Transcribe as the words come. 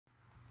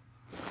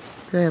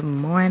Good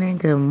morning,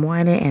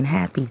 and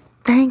happy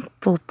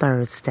Thankful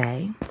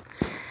Thursday.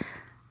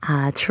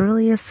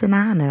 Truly it's an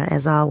honor,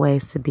 as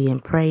always, to be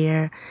in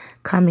prayer,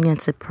 coming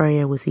into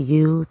prayer with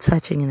you,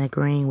 touching and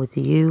agreeing with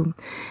you.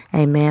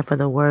 Amen. For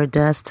the word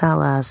does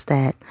tell us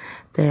that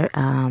there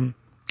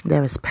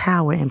is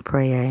power in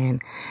prayer,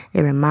 and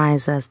it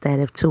reminds us that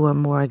if two or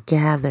more are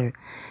gathered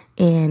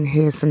in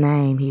his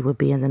name, he will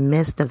be in the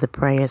midst of the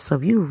prayer. So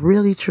if you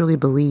really, truly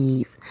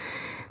believe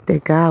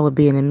that God will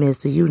be in the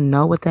midst, do you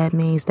know what that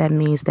means? That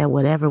means that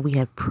whatever we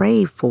have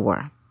prayed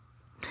for,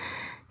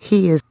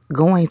 he is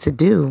going to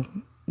do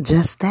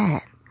just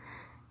that.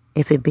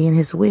 If it be in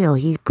his will,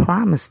 he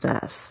promised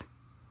us.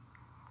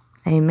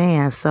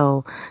 Amen.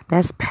 So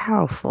that's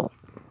powerful.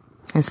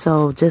 And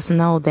so just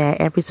know that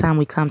every time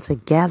we come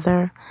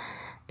together,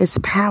 it's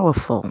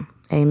powerful.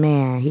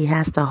 Amen. He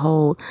has to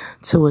hold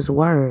to his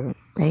word.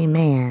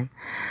 Amen.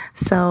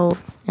 So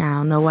I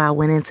don't know why I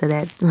went into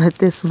that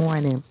this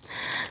morning.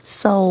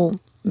 So,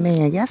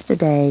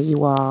 yesterday,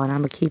 you all, and I'm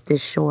going to keep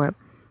this short,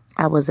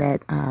 I was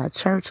at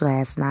church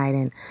last night,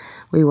 and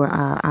we were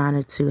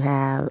honored to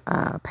have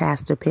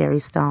Pastor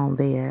Perry Stone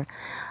there,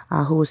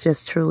 who was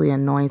just truly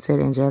anointed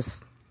in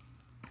just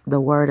the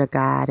word of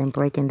God and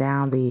breaking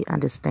down the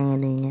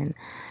understanding and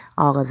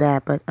all of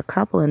that. But a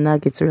couple of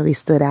nuggets really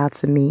stood out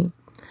to me.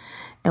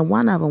 And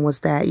one of them was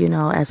that,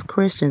 as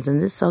Christians,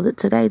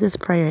 today this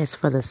prayer is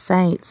for the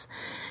saints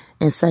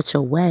in such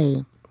a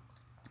way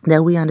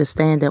that we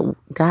understand that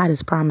God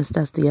has promised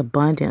us the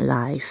abundant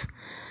life.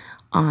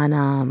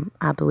 On,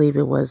 I believe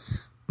it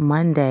was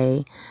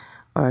Monday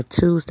or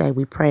Tuesday,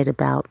 we prayed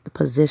about the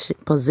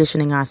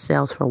positioning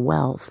ourselves for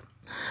wealth.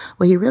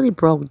 Well, he really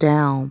broke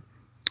down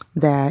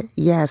that,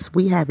 yes,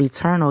 we have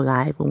eternal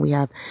life when we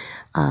have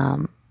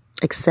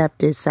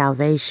accepted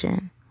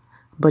salvation,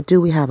 but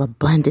do we have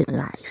abundant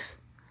life?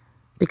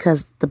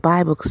 Because the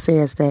Bible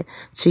says that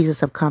Jesus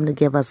have come to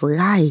give us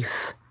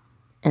life,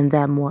 and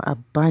that more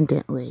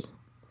abundantly.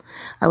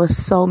 There was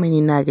so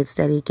many nuggets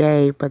that he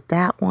gave, but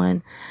that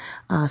one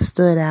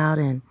stood out,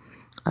 and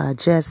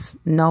just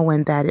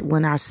knowing that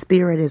when our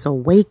spirit is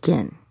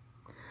awakened,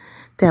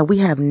 that we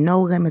have no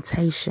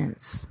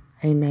limitations.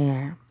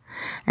 Amen.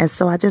 And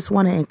so I just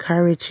want to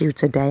encourage you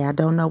today. I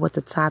don't know what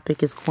the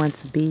topic is going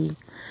to be,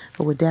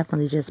 but we're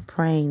definitely just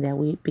praying that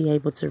we be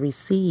able to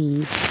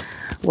receive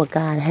what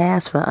God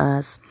has for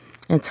us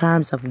in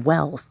terms of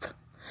wealth.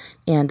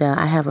 And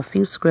I have a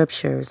few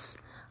scriptures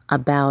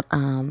about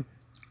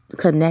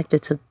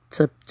connected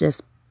to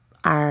just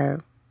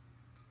the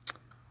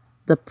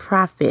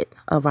profit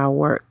of our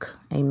work.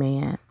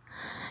 Amen.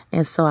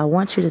 And so I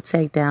want you to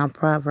take down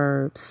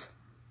Proverbs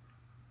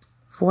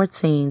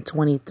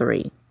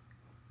 14:23.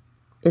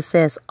 It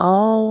says,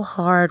 all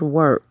hard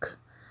work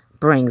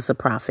brings a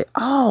profit.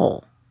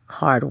 All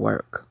hard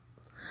work.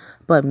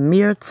 But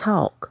mere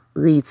talk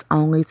leads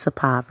only to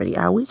poverty.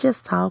 Are we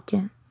just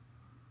talking?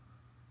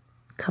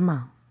 Come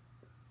on.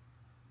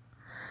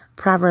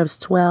 Proverbs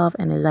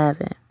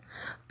 12:11.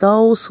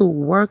 Those who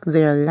work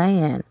their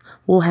land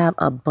will have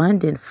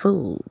abundant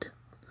food,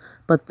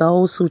 but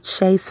those who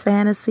chase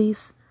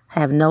fantasies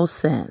have no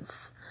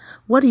sense.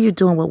 What are you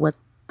doing with what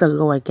the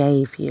Lord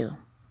gave you?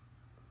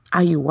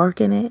 Are you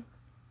working it?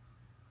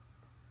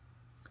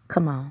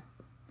 Come on.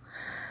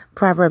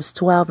 Proverbs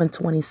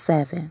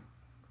 12:27.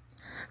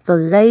 The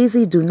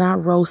lazy do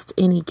not roast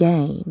any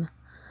game,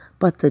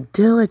 but the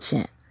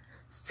diligent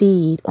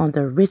feed on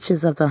the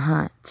riches of the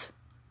hunt.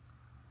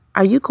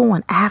 Are you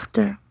going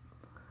after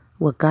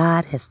what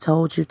God has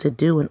told you to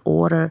do in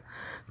order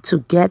to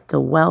get the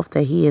wealth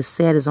that he has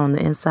said is on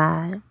the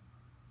inside?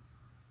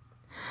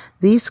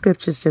 These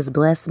scriptures just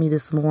blessed me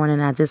this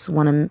morning. I just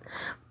want to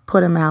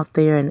put them out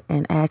there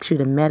and ask you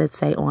to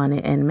meditate on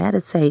it, and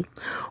meditate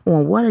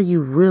on what are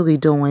you really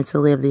doing to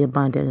live the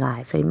abundant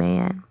life.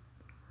 Amen.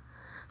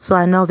 So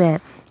I know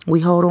that we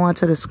hold on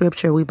to the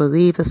scripture, we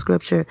believe the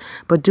scripture,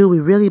 but do we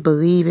really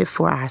believe it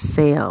for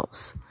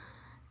ourselves?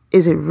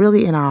 Is it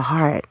really in our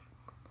heart?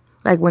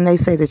 Like when they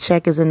say the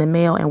check is in the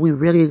mail and we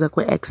really look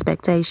with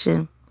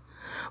expectation.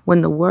 When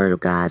the word of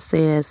God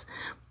says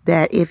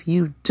that if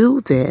you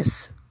do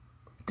this,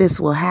 this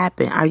will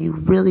happen. Are you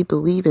really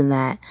believing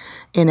that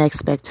in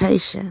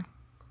expectation?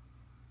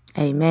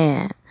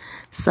 Amen.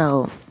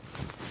 So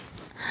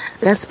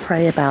let's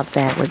pray about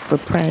that. We're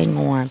praying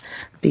on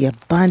the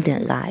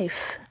abundant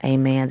life.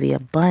 Amen. The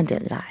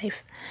abundant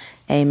life.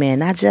 Amen.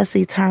 Not just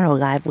eternal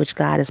life, which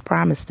God has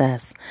promised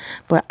us,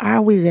 but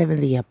are we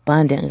living the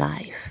abundant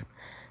life?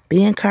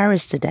 Be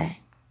encouraged today.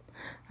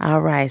 All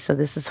right. So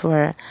this is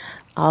for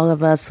all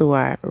of us who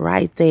are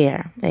right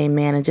there.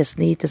 Amen. And just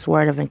need this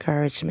word of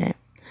encouragement.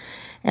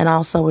 And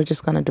also, we're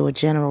just going to do a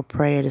general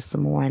prayer this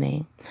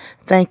morning.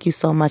 Thank you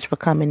so much for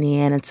coming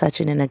in and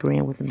touching and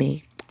agreeing with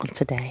me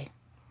today.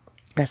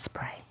 Let's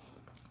pray.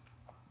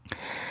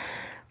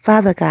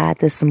 Father God,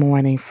 this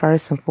morning,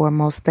 first and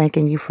foremost,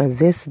 thanking you for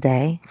this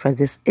day, for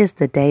this is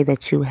the day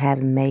that you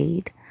have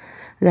made.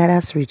 Let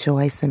us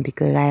rejoice and be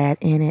glad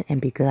in it and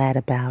be glad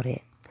about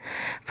it.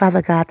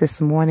 Father God,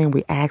 this morning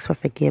we ask for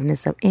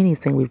forgiveness of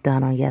anything we've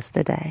done on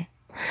yesterday.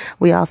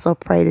 We also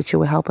pray that you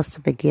will help us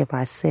to forgive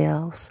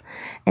ourselves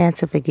and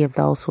to forgive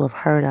those who have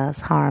hurt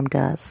us, harmed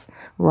us,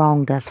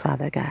 wronged us,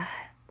 Father God.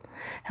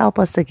 Help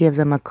us to give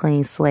them a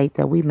clean slate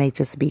that we may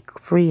just be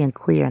free and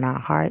clear in our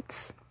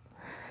hearts,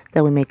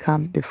 that we may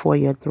come before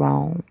your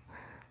throne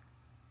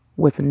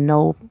with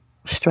no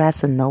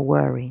stress and no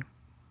worry.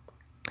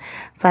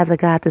 Father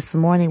God, this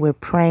morning we're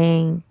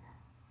praying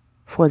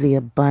for the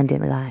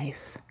abundant life.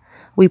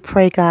 We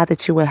pray, God,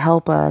 that you will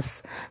help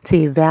us to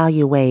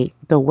evaluate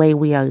the way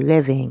we are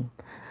living,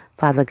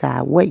 Father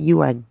God, what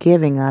you are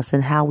giving us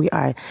and how we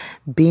are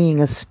being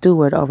a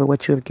steward over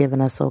what you have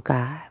given us, oh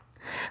God.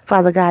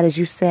 Father God, as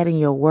you said in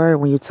your word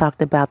when you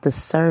talked about the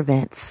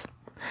servants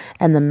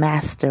and the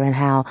master and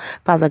how,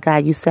 Father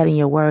God, you said in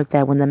your word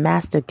that when the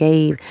master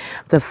gave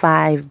the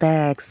 5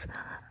 bags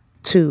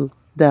to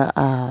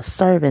the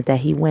servant that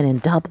he went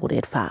and doubled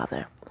it,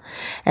 Father.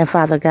 And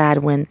Father God,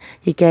 when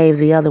he gave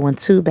the other one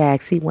 2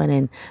 bags, he went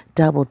and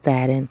doubled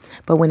that.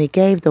 But when he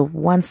gave the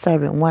one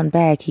servant 1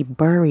 bag, he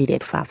buried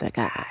it, Father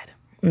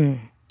God.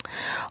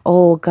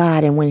 Oh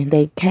God, and when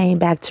they came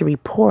back to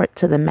report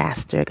to the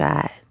master,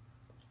 God,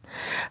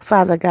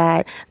 Father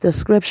God, the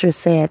scripture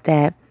said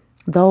that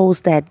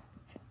those that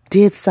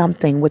did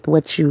something with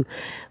what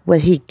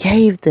he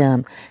gave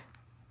them,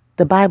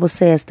 the Bible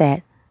says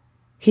that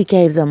he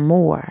gave them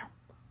more.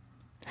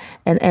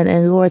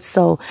 And Lord,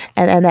 so,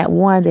 and that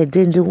one that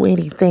didn't do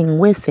anything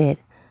with it,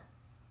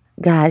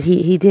 God,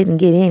 he didn't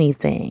get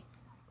anything.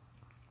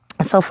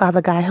 And so,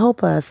 Father God,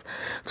 help us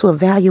to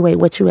evaluate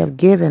what you have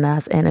given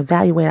us and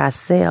evaluate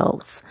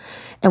ourselves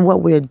and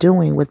what we're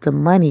doing with the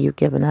money you've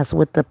given us,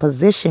 with the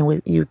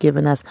position you've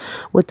given us,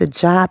 with the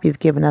job you've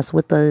given us,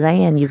 with the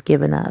land you've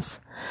given us,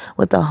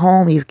 with the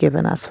home you've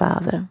given us,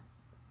 Father.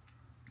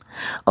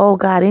 Oh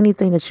God,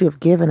 anything that you have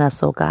given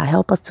us, oh God,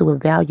 help us to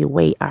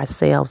evaluate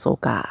ourselves, oh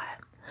God,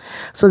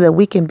 so that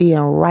we can be in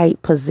right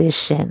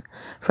position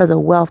for the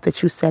wealth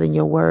that you said in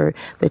your word,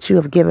 that you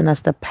have given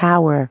us the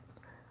power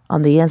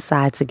on the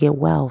inside to get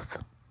wealth.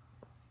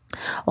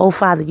 Oh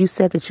Father, you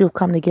said that you have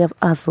come to give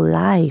us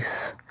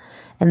life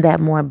and that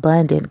more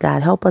abundant.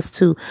 God, help us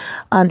to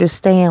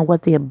understand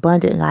what the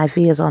abundant life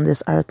is on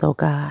this earth, oh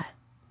God.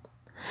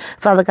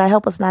 Father God,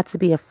 help us not to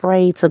be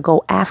afraid to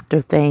go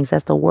after things,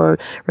 as the word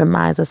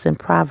reminds us in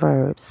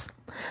Proverbs,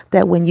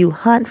 that when you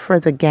hunt for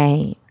the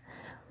game,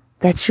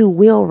 that you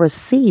will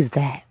receive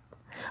that.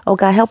 Oh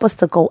God, help us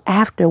to go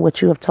after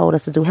what you have told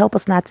us to do. Help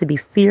us not to be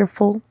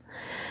fearful.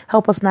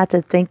 Help us not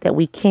to think that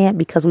we can't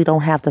because we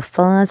don't have the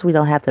funds, we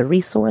don't have the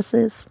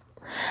resources.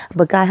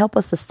 But God, help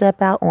us to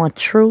step out on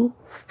true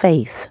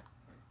faith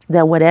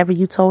that whatever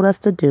you told us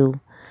to do,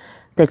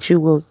 that you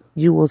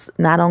will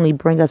not only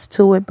bring us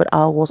to it, but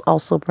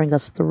also bring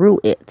us through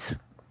it.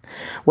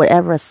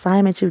 Whatever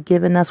assignment you've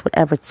given us,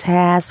 whatever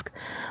task,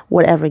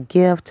 whatever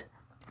gift,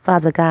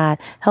 Father God,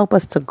 help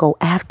us to go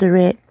after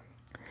it.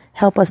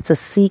 Help us to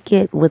seek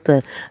it with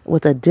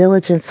a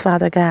diligence,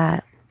 Father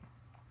God,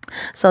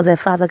 so that,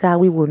 Father God,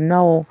 we will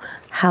know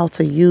how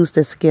to use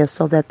this gift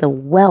so that the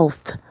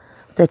wealth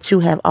that you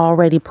have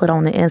already put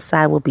on the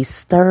inside will be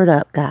stirred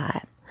up,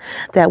 God.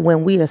 That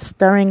when we are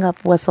stirring up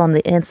what's on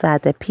the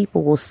inside, that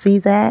people will see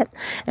that.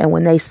 And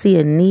when they see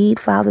a need,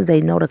 Father,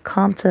 they know to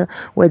come to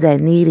where that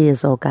need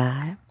is, oh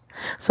God.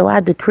 So I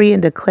decree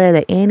and declare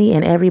that any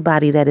and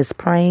everybody that is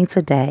praying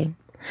today,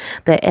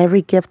 that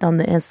every gift on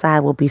the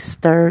inside will be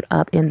stirred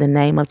up in the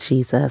name of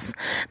Jesus.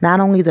 Not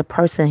only the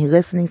person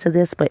listening to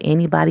this, but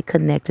anybody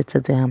connected to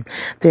them,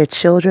 their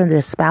children,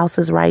 their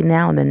spouses right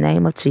now in the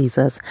name of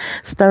Jesus.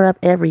 Stir up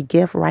every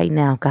gift right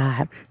now,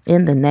 God,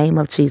 in the name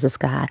of Jesus,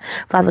 God.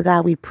 Father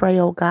God, we pray,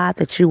 oh God,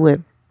 that you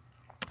would,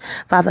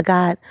 Father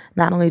God,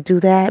 not only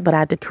do that, but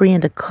I decree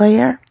and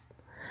declare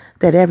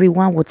that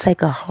everyone will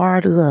take a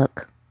hard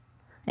look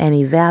and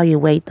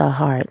evaluate the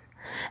heart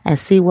and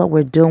see what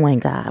we're doing,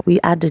 God.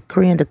 I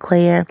decree and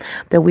declare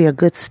that we are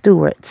good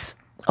stewards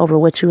over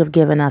what you have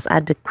given us. I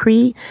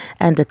decree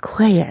and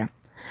declare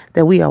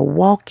that we are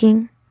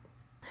walking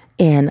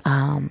in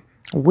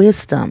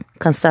wisdom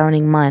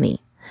concerning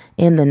money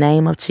in the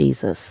name of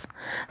Jesus.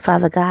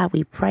 Father God,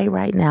 we pray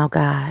right now,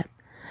 God,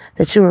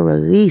 that you will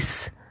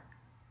release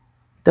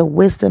the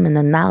wisdom and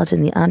the knowledge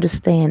and the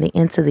understanding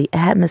into the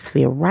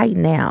atmosphere right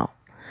now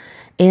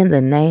in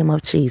the name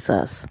of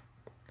Jesus.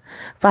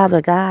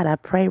 Father God, I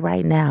pray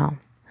right now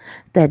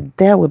that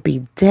there would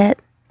be debt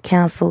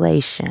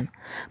cancellation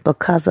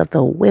because of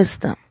the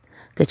wisdom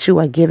that you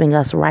are giving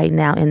us right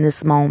now in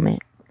this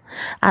moment.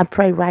 I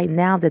pray right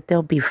now that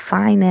there'll be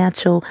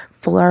financial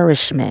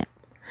flourishment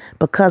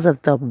because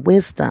of the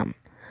wisdom,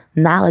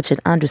 knowledge,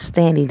 and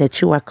understanding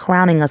that you are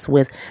crowning us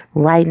with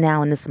right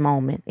now in this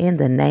moment in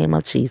the name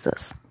of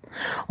Jesus.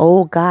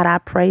 Oh God, I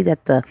pray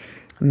that the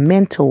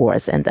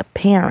mentors and the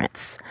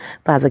parents,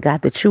 Father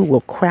God, that you will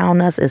crown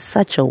us in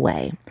such a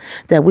way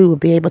that we will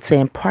be able to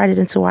impart it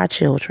into our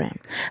children,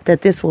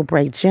 that this will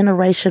break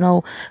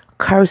generational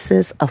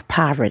curses of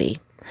poverty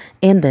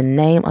in the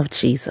name of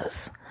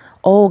Jesus.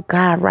 Oh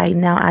God, right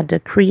now I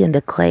decree and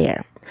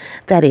declare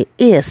that it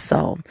is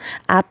so.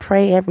 I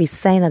pray every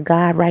saint of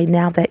God right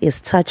now that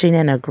is touching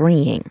and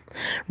agreeing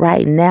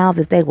right now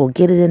that they will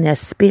get it in their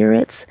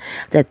spirits,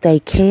 that they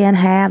can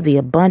have the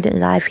abundant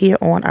life here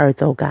on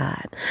earth, oh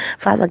God.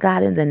 Father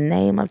God, in the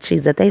name of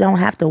Jesus, that they don't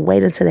have to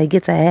wait until they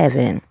get to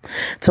heaven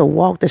to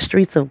walk the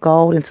streets of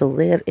gold and to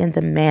live in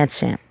the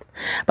mansion.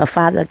 But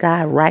Father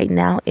God, right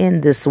now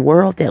in this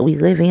world that we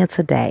live in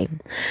today,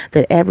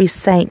 that every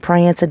saint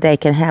praying today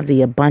can have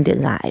the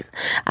abundant life.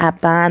 I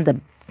bind the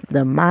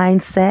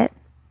mindset.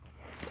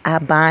 I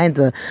bind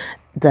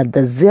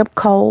the zip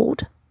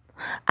code.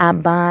 I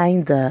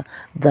bind the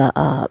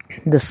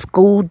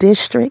school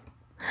district.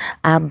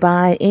 I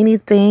bind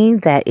anything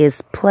that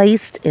is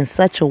placed in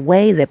such a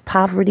way that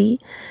poverty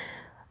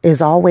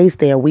is always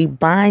there. We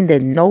bind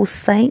that no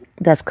saint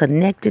that's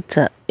connected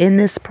to in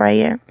this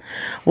prayer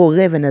will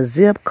live in a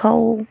zip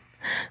code,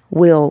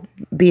 will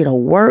be in a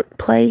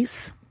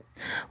workplace,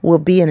 will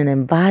be in an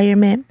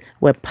environment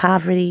where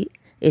poverty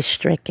is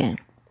stricken.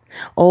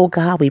 Oh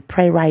God, we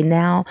pray right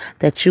now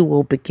that you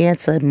will begin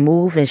to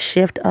move and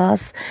shift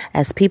us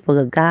as people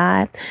of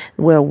God,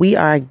 where we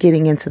are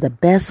getting into the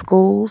best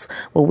schools,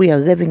 where we are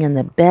living in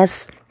the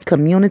best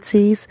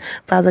communities,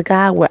 Father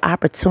God, where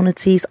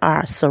opportunities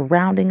are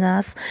surrounding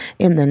us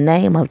in the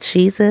name of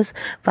Jesus.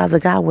 Father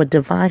God, where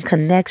divine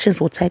connections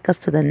will take us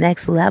to the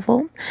next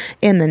level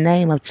in the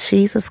name of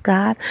Jesus,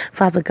 God.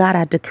 Father God,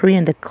 I decree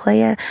and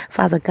declare,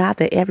 Father God,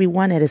 that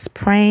everyone that is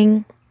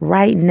praying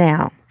right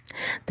now,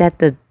 that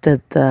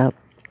the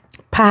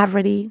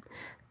poverty,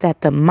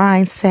 that the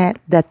mindset,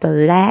 that the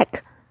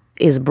lack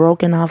is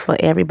broken off for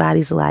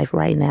everybody's life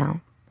right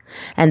now,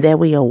 and that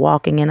we are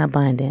walking in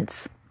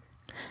abundance.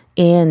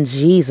 In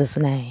Jesus'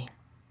 name.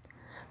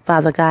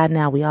 Father God,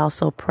 now we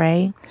also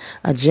pray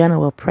a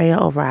general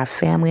prayer over our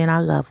family and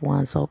our loved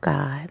ones, oh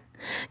God.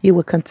 You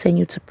will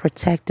continue to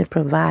protect and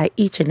provide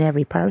each and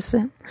every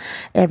person,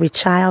 every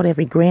child,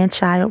 every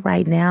grandchild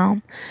right now,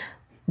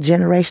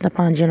 generation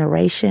upon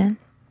generation.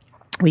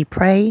 We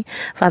pray,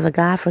 Father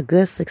God, for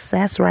good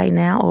success right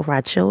now over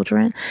our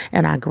children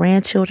and our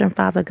grandchildren,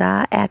 Father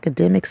God,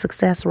 academic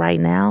success right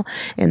now.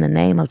 In the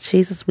name of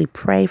Jesus, we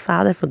pray,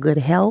 Father, for good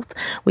health.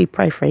 We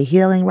pray for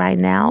healing right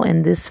now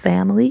in this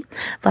family,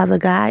 Father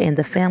God, in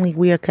the family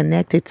we are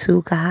connected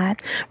to,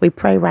 God. We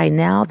pray right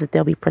now that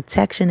there'll be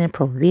protection and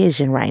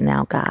provision right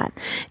now, God.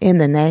 In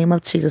the name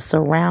of Jesus,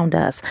 surround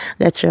us.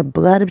 Let your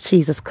blood of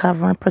Jesus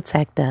cover and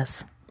protect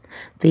us.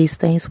 These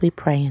things we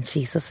pray in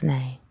Jesus'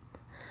 name.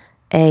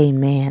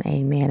 Amen,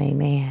 amen,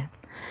 amen.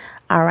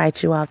 All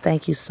right, you all,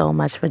 thank you so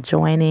much for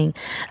joining.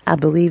 I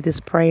believe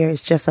this prayer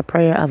is just a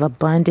prayer of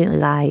abundant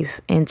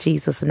life in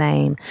Jesus'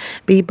 name.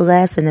 Be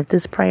blessed, and if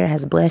this prayer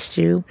has blessed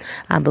you,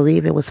 I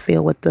believe it was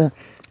filled with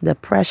the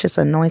precious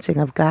anointing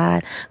of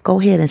God.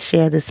 Go ahead and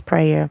share this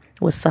prayer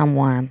with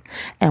someone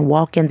and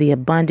walk in the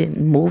abundant,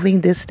 moving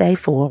this day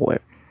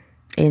forward.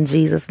 In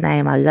Jesus'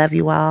 name, I love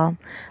you all.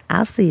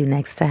 I'll see you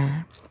next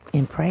time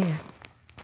in prayer.